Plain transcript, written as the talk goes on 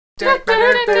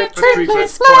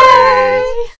Treeplets play!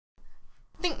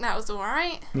 I think that was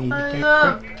alright. I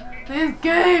love this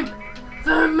game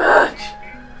so much!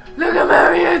 Look at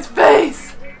Mario's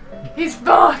face! He's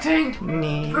farting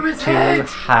from his head!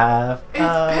 Have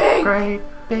it's pink! Great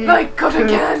big like cotton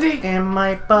candy! in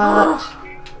my butt! Oh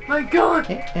my god!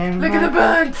 Look Look at the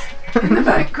birds in the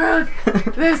background!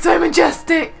 They're so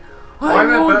majestic! Why are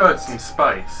there birds in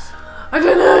space? I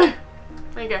don't know!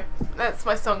 There you go. That's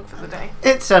my song for the day.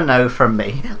 It's a no from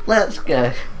me. Let's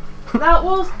go. That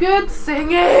was good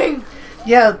singing!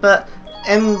 Yeah, but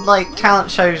in like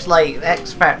talent shows like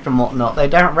X Factor and whatnot, they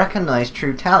don't recognise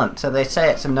true talent, so they say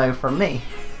it's a no from me.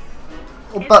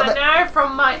 It's a no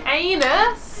from my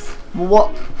anus!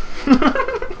 What?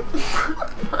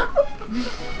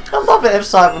 I love it if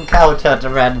Simon Cowell turned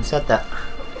around and said that.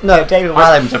 No, David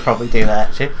Walliams would probably do that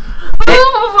actually.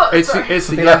 It's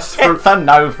a yes from... It's a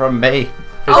no from me.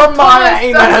 Oh my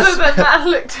anus! That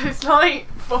looked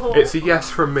delightful. It's a yes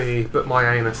from me, but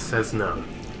my anus says no.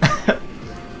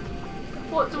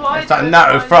 What do I do? It's a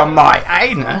no from my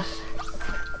anus.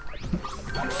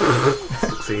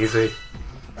 It's easy.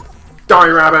 Die,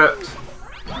 rabbit!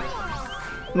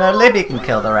 No, Libby can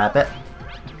kill the rabbit.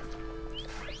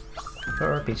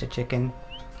 You're a piece of chicken.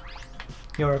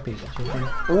 You're a piece of chicken.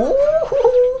 Ooh!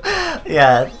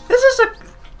 Yeah, this is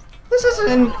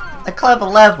a clever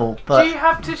level, but do you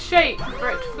have to shake for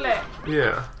it to flip?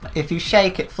 Yeah. if you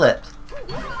shake, it flips.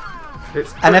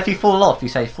 It's And if you fall off, you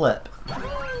say flip.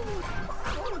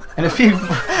 And if you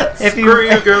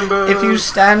if you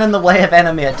stand in the way of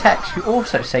enemy attacks, you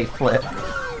also say flip.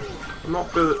 I'm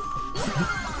not good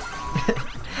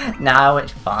No,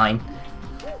 it's fine.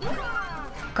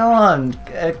 Go on,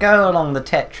 go along the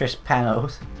Tetris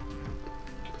panels.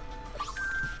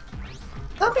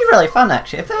 That'd be really fun,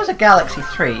 actually. If there was a Galaxy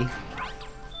 3,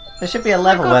 there should be a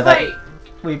level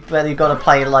where you got to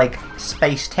play like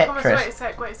Space Tetris.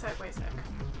 Thomas, wait a sec.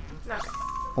 No.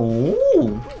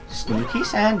 Ooh, sneaky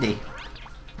Sandy.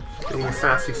 being a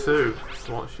sassy Sue. That's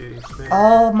what she's doing.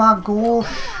 Oh my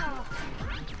gosh.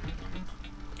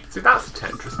 See, that's a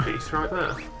Tetris piece right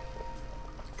there.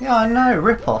 Yeah, I know,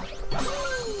 rip-off.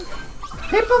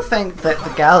 People think that the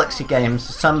Galaxy games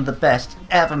are some of the best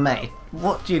ever made.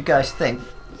 What do you guys think?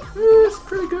 It's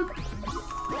pretty good.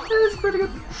 It's pretty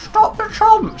good. Stop the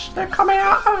chomps! They're coming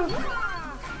out of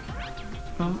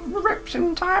rips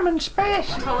in time and space.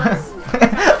 Thomas.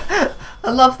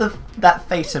 I love that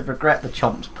face of regret the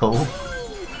chomps pull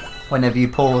whenever you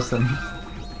pause them.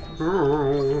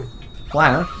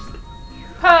 Wow.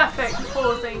 Perfect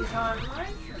pausing time,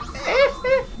 right?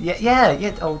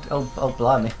 Yeah. Oh,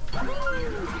 blimey.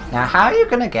 Now, how are you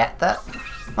gonna get that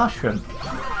mushroom?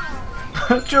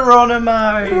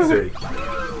 Geronimo! Easy.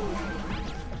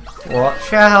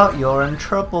 Watch out, you're in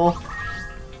trouble.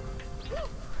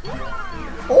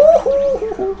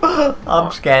 Ooh,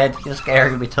 I'm scared. You're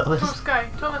scaring me, Thomas.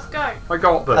 Thomas, go. I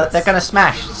got this. They're gonna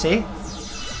smash, see?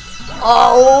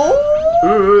 Oh!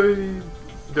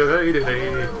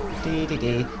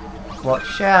 Dee.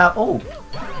 Watch out. Oh,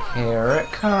 here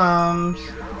it comes.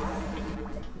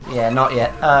 Yeah, not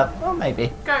yet. Well,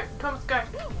 maybe. Go, Thomas, go.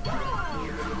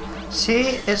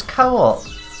 See, it's co-op.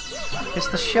 It's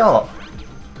the shop.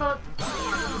 Thomas.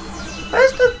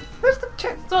 Where's the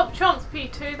check? Stop chomps,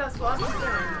 P2, that's what I'm doing,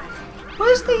 mate.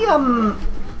 Where's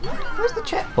the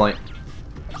checkpoint?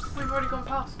 We've already gone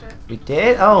past it. We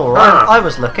did? Oh, I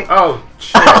was looking. Oh,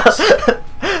 shit.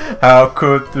 How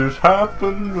could this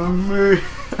happen to me?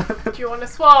 Do you want to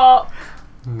swap?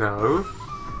 No.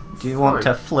 Do you want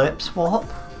to flip swap?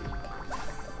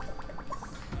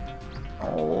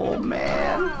 Oh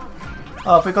man.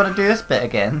 Oh, have we got to do this bit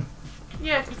again?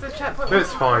 Yeah, because the checkpoint.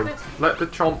 It's fine. Let the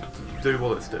chomp do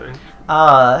what it's doing.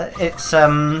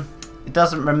 It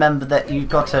doesn't remember that you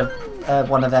got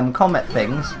one of them comet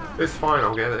things. It's fine,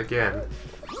 I'll get it again.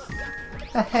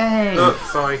 Hey.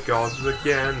 Oops, I got it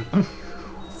again.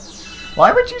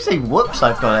 Why would you say whoops,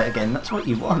 I've got it again? That's what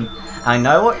you want. I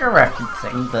know what you're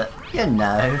referencing, but you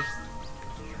know.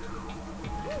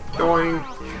 Going.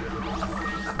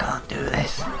 I can't do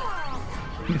this.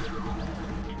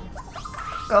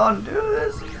 Can't do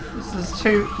this. This is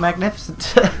too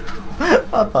magnificent.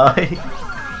 Bye bye.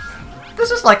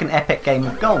 This is like an epic game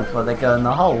of golf where they go in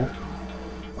the hole.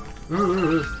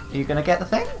 Are you gonna get the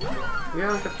thing?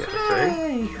 Yeah, I'm gonna get the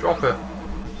thing. Drop it.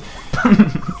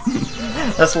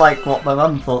 That's like what my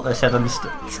mum thought they said on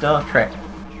Star Trek.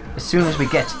 As soon as we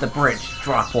get to the bridge,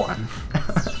 drop one.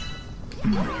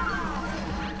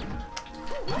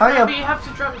 Maybe you have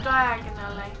to drop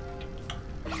diagonally.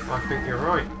 I think you're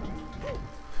right.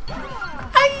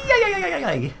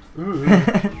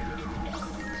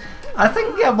 I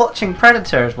think, yeah, watching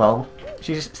Predator as well,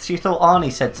 she thought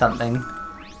Arnie said something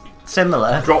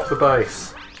similar. Drop the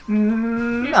base.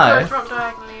 No. Drop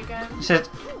diagonally again. She said,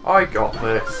 I got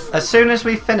this. as soon as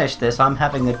we finish this, I'm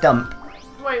having a dump.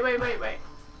 Wait.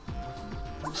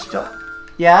 Stop.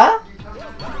 Yeah?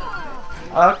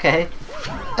 Okay.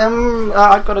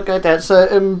 I've got to go down. So,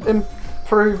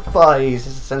 improvise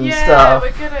and Yeah, stuff.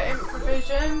 we're good at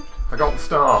improvisation. I got the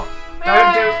star.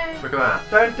 Yay! Look at that.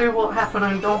 Don't do what happened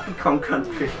in Donkey Kong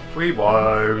Country. We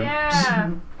won't.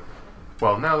 Yeah.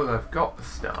 Well, now that I've got the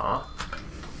star,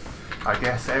 I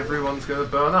guess everyone's going to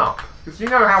burn up. Because you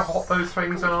know how hot those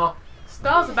things are?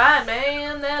 Stars are bad,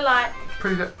 man. They're like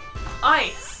Pretty.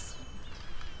 ice.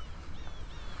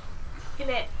 In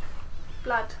it.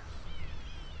 Blood.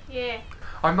 Yeah.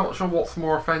 I'm not sure what's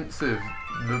more offensive,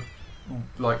 the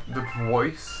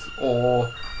voice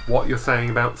or what you're saying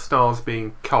about stars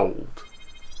being cold.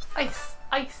 Ice.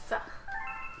 Icy,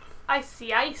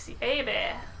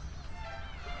 baby.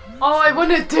 Oh, I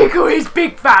want to tickle his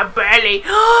big fat belly.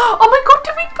 Oh my god,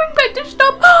 did we bring back the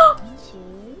stop?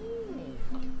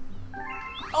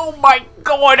 Oh my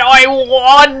god, I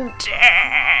want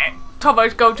it.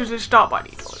 Tomo's go to the Star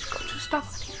Bunny.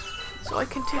 So I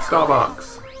can tickle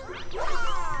Starbucks.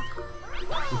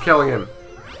 I'm killing him.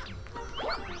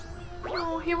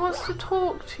 Oh, he wants to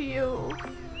talk to you.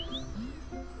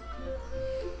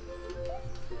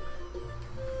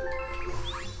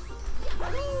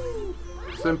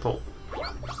 Simple.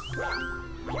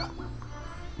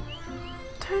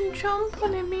 Don't jump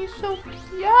on him, he's so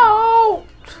cute.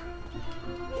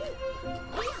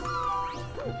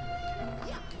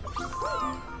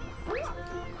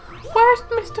 Where's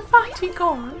Mr. Fatty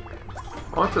gone?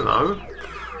 I don't know.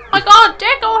 I can't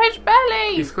tickle his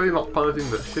belly! He's clearly not piloting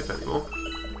that ship anymore.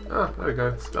 Ah, there we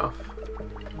go. Stuff.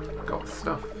 Got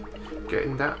stuff.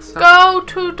 Getting that stuff. Go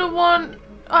to the one...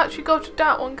 Actually, go to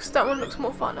that one, because that one looks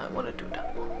more fun. I want to do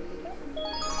that one.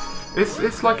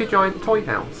 It's like a giant toy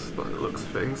house, but it looks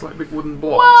things like big wooden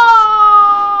blocks. Whoa!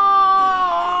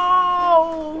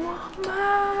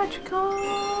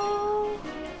 Magical!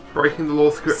 Breaking the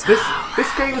laws of gravity. This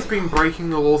game has been breaking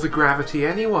the laws of gravity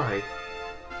anyway.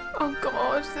 Oh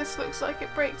god, this looks like it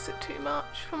breaks it too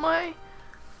much for my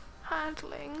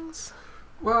handlings.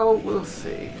 Well, we'll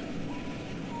see.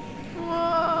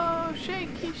 Whoa,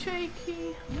 shaky,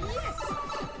 shaky.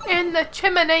 In the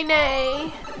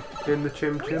chimney. In the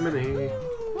chimney.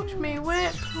 Watch me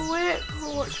whip,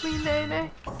 watch me nay.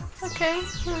 Okay,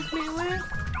 watch me whip.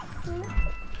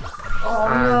 Oh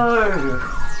no!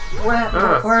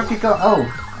 Where have you got? Oh,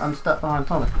 I'm stuck behind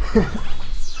Tommy.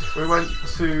 We went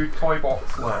to Toy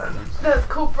Box Land. That's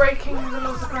called breaking the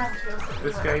laws of gravity.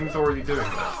 This game's already doing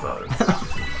that though.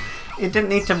 You didn't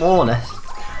need to warn us.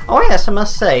 Oh yes, I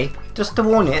must say, just to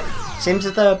warn you, it seems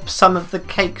as though some of the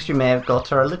cakes you may have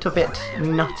got are a little bit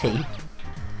nutty.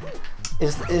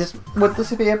 Would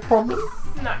this be a problem?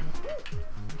 No.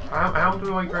 How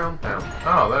do I ground down?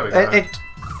 Oh, there we go.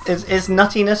 Is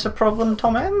nuttiness a problem,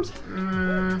 Tom Ems?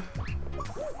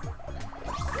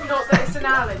 Not that it's an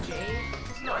allergy.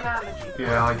 It's not an allergy.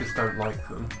 Yeah, I just don't like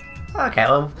them. Okay,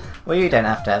 well you don't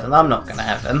have to have them. I'm not going to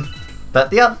have them.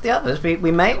 But the others, we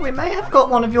may have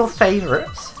got one of your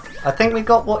favourites. I think we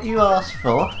got what you asked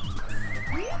for.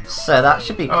 So that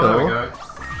should be cool. Oh, there we go.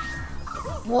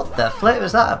 What the flip?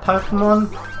 Is that a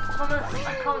Pokemon? Thomas,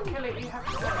 I can't kill it, you have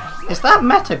to kill it. Is that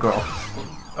Metagross?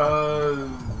 I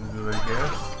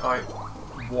guess.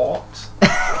 What?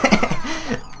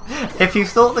 If you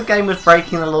thought the game was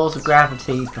breaking the laws of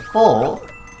gravity before...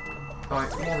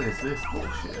 What is this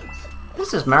bullshit?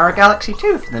 This is Mario Galaxy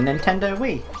 2 for the Nintendo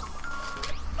Wii.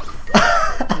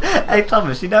 Hey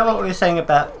Thomas, you know what we were saying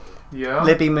about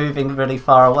Libby moving really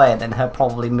far away and then her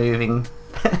probably moving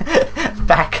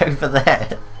back over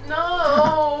there?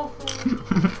 No!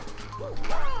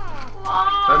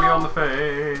 Let me on the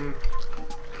thing.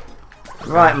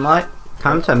 Right, Mike.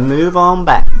 Time to move on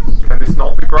back. Can this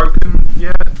not be broken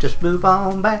yet? Just move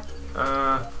on back.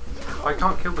 I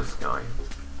can't kill this guy.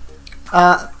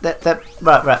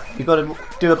 Right. You got to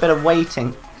do a bit of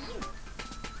waiting.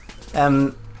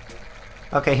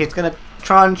 Okay, he's gonna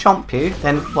try and chomp you.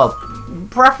 Then, well,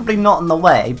 preferably not in the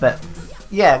way, but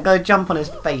yeah, go jump on his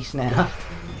face now.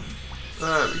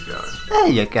 There we go. There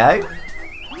you go.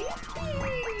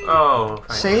 Oh,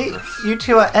 thank See, goodness. you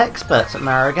two are experts at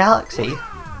Mario Galaxy,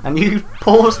 and you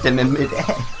paused him in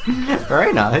mid-air.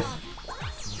 Very nice.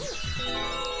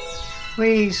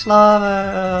 We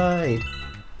slide.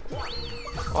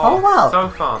 Oh wow! So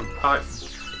fun.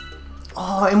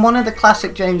 Oh, in one of the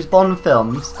classic James Bond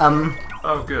films,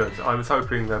 Oh good. I was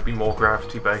hoping there'd be more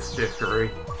gravity-based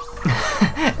dickery.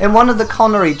 in one of the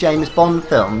Connery James Bond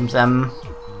films, Don't.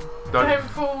 Don't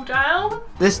fall down.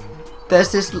 there's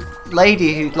this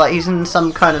lady who, like, he's in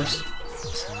some kind of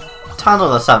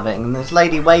tunnel or something, and this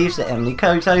lady waves at him, and he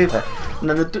goes over, and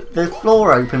then the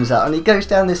floor opens up, and he goes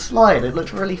down this slide. It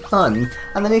looks really fun,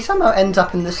 and then he somehow ends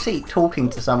up in the seat talking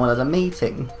to someone at a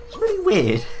meeting. It's really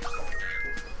weird.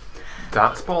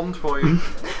 That's Bond for you.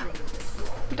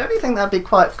 Don't you think that'd be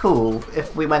quite cool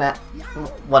if we went out,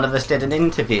 one of us did an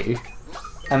interview,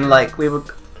 and like we were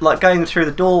like going through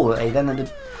the doorway, then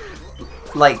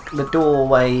the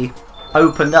doorway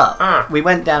opened up, we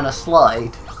went down a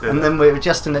slide, and then we were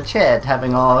just in a chair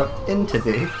having our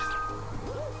interview.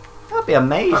 That'd be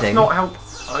amazing. That's not how.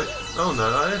 Oh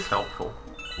no, that is helpful.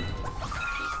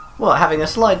 What, having a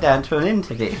slide down to an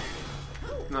interview?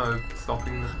 No,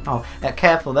 stopping. Oh,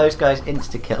 careful, those guys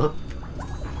insta-kill.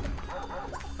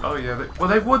 Oh yeah,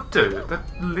 they would do. They're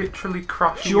literally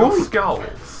crushing Joy. your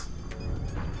skulls.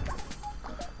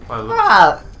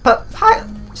 Well, But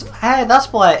hey,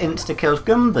 that's why it insta-kills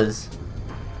Goombas.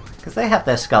 Because they have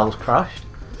their skulls crushed.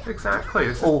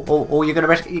 exactly. Oh, you're gonna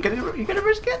risk it? You're gonna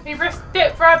risk it? He risked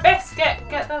it for a biscuit.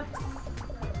 Get the.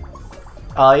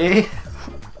 Are you?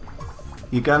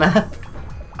 You gonna?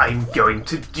 I'm going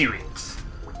to do it.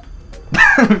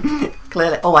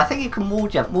 Clearly. Oh, I think you can wall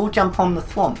jump. Wall jump on the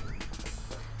thwomp.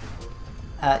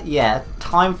 Yeah,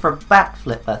 time for a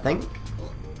backflip, I think.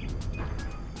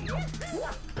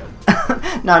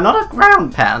 No, not a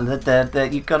ground pound.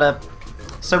 You gotta.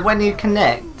 So when you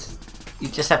connect, you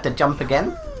just have to jump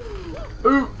again.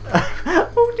 Ooh.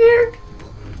 Oh dear.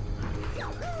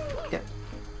 Yep.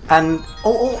 And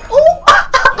oh.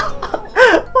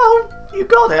 Well, you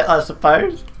got it, I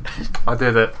suppose. I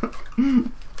did it.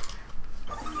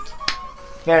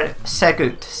 Very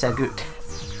good.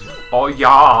 Oh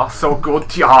yeah, so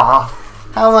good, yeah.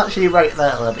 How much do you rate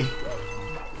that, Libby?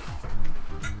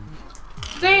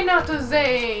 Zane out of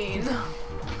Zane.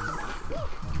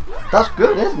 That's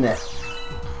good, isn't it?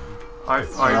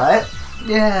 Right?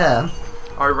 Yeah.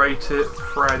 I rate it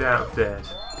Fred out of dead.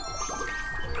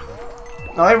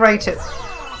 I rate it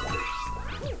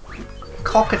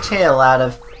cockatiel out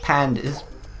of pandas.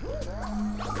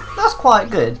 That's quite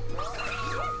good.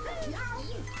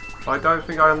 I don't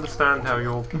think I understand how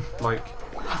you're like.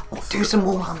 Do some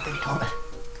wall hunting, Thomas.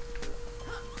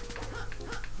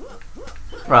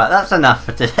 Right, that's enough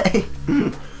for today.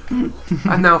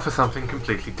 And now for something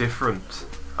completely different.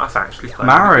 Us actually playing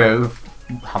Mario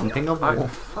humping a I wall.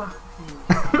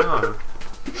 fucking no.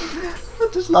 I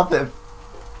just love it.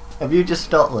 Have you just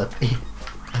stopped, Lippy?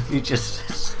 Have you just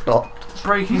stopped?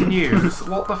 Breaking news.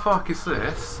 What the fuck is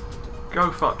this?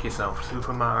 Go fuck yourself,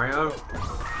 Super Mario.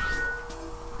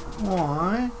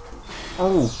 Why?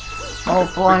 Oh,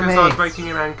 Because blimey. I was making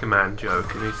an Anchorman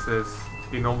joke, and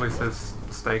he normally says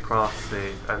stay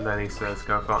classy, and then he says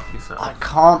go fuck yourself. I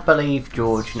can't believe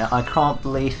George. No, I can't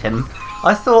believe him.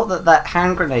 I thought that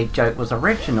hand grenade joke was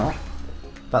original,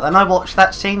 but then I watched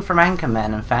that scene from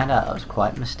Anchorman and found out I was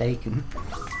quite mistaken.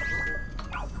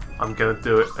 I'm gonna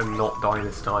do it and not die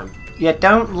this time. Yeah,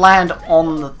 don't land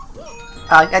on the.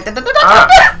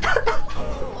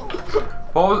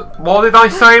 What did I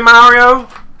say, Mario?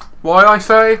 What did I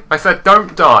say? I said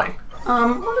don't die. What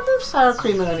are those sour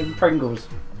cream and onion Pringles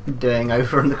doing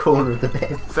over in the corner of the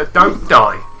bed? I said don't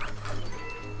die.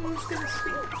 I'm just gonna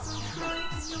sleep.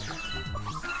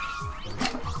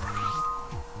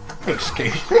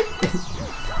 Excuse me?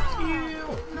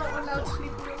 You're not allowed to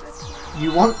sleep with this.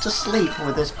 You want to sleep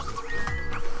with this?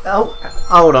 Oh,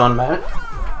 hold on a minute.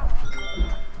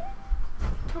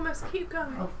 Thomas, keep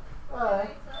going.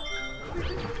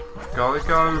 Gotta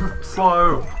go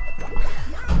slow.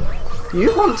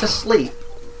 You want to sleep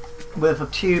with a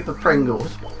tube of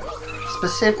Pringles,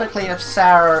 specifically of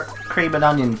sour cream and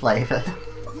onion flavour.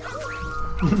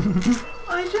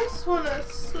 I just wanna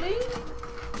sleep.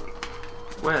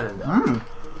 When?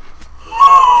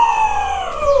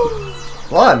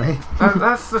 Blimey.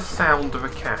 That's the sound of a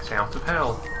cat out of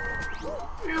hell.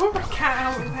 You're a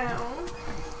cat out of hell.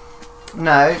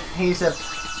 No, he's a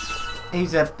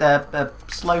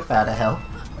sloth out of hell.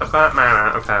 A Batman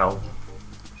out of hell.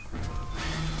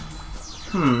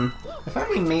 If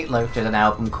only Meatloaf did an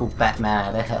album called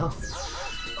Batman Out of Hell.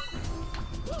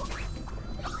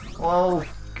 Well,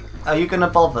 are you gonna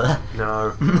bother?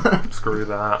 No. Screw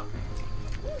that.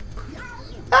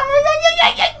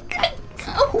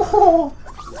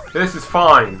 This is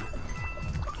fine.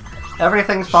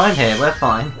 Everything's fine here, we're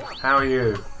fine. How are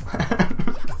you?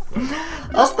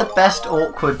 That's the best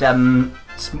awkward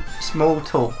small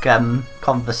talk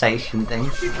conversation thing.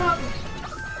 You can't.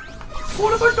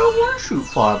 What if I don't want to shoot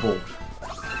fireballs?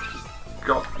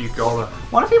 You gotta.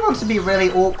 What if he wants to be really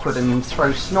awkward and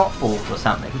throw snot balls or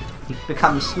something? He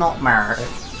becomes Snot Mario.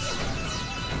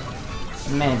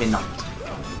 Maybe not.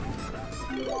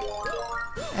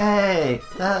 Hey,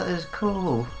 that is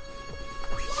cool.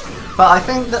 But I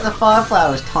think that the fire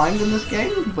flower is timed in this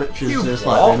game, which is just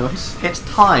like it's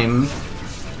timed.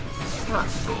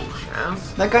 That's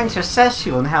bullshit. They're going to assess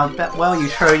you on how well you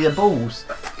throw your balls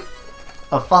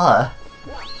of fire.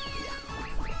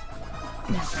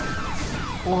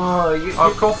 Whoa,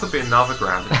 of course there'd be another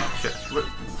gravity check.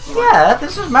 Yeah,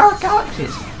 this is Mario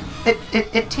Galaxies.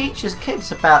 It teaches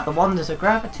kids about the wonders of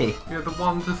gravity. Yeah, the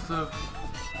wonders of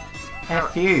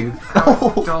F you.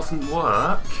 how it doesn't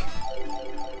work.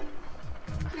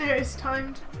 Yeah, it's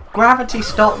timed. Gravity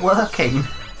stopped working.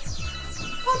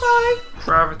 Bye-bye.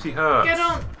 Gravity hurts. Get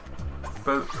on.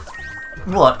 But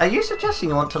What? Are you suggesting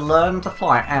you want to learn to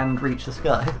fly and reach the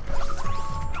sky?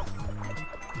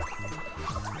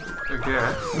 I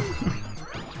guess.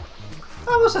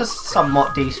 That was a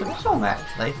somewhat decent song,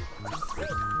 actually.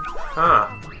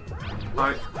 Oh,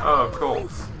 of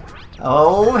course.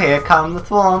 Oh, here come the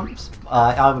thwomps.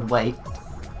 I would wait.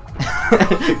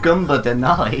 Goomba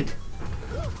denied.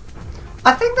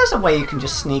 I think there's a way you can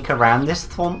just sneak around this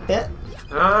thwomp bit.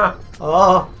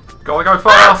 Oh. Gotta go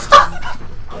fast!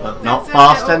 But not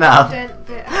fast enough.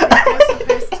 Bit I think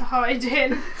you're supposed to hide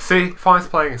in. See, if I was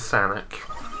playing as Sonic.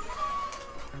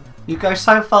 You go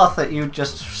so fast that you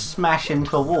just smash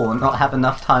into a wall and not have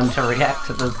enough time to react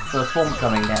to the thwomp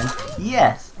coming in.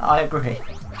 Yes, I agree.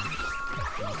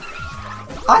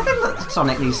 I think that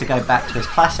Sonic needs to go back to his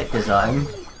classic design.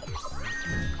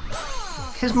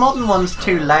 His modern one's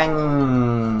too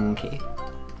lanky.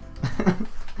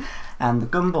 And the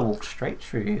Goomba walks straight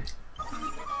through you.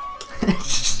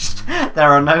 There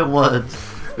are no words.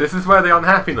 This is where the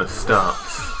unhappiness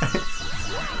starts.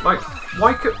 Like,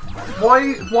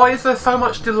 why is there so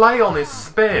much delay on his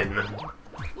spin?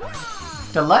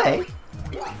 Delay?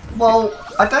 Well,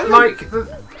 I don't like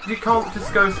you can't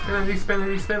just go spinny,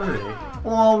 spinny, spinny.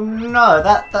 Well, no,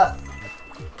 that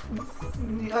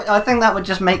I think that would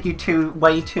just make you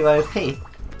way too OP.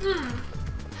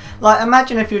 Like,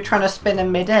 imagine if you're trying to spin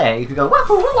in mid-air, you could go wah,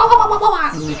 wah, wah, wah, wah,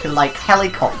 wah, and you can like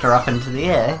helicopter up into the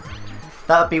air.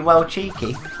 That would be well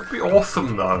cheeky. That'd be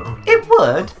awesome though. It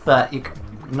would, but you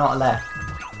not allowed.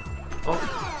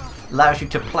 Oh. Allows you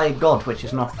to play God, which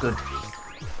is not good.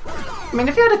 I mean,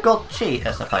 if you had a God cheat,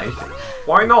 I suppose.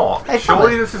 Why not? Hey,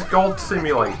 surely Thomas. this is God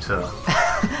Simulator.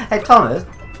 Hey Thomas,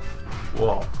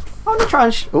 What? I want to try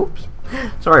and oops.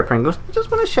 Sorry, Pringles. I just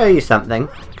want to show you something.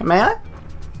 May I?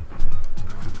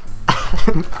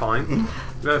 Fine.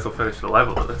 May as well finish the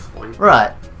level at this point.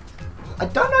 Right. I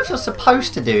don't know if you're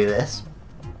supposed to do this,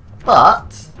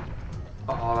 but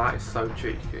Oh, that is so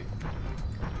cheeky.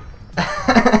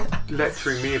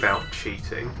 Lecturing me about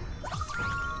cheating.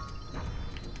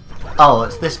 oh,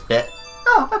 it's this bit.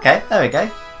 Oh, okay. There we go.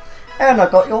 And I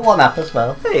got your one up as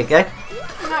well. There you go. No,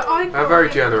 I got They're very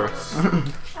it. generous.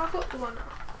 I got the one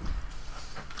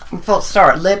up. Well,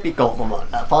 sorry, Libby got the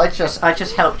one up. I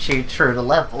just helped you through the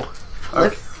level.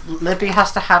 Okay. Libby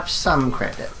has to have some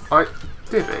credit.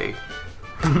 Did he?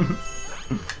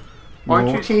 Why don't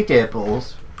you- Naughty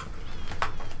dibbles.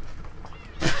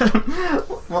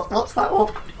 What's that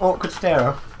awkward stare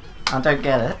off? I don't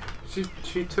get it.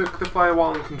 She took the player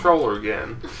one controller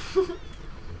again.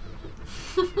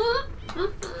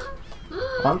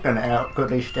 I'm gonna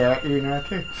awkwardly stare at you now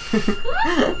too.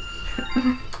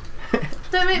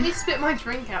 Don't make me spit my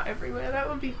drink out everywhere. That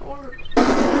would be horrible.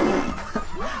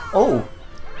 Oh,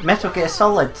 Metal Gear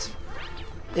Solid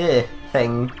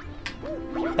thing!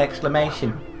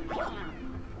 Exclamation.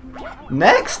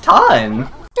 Next time.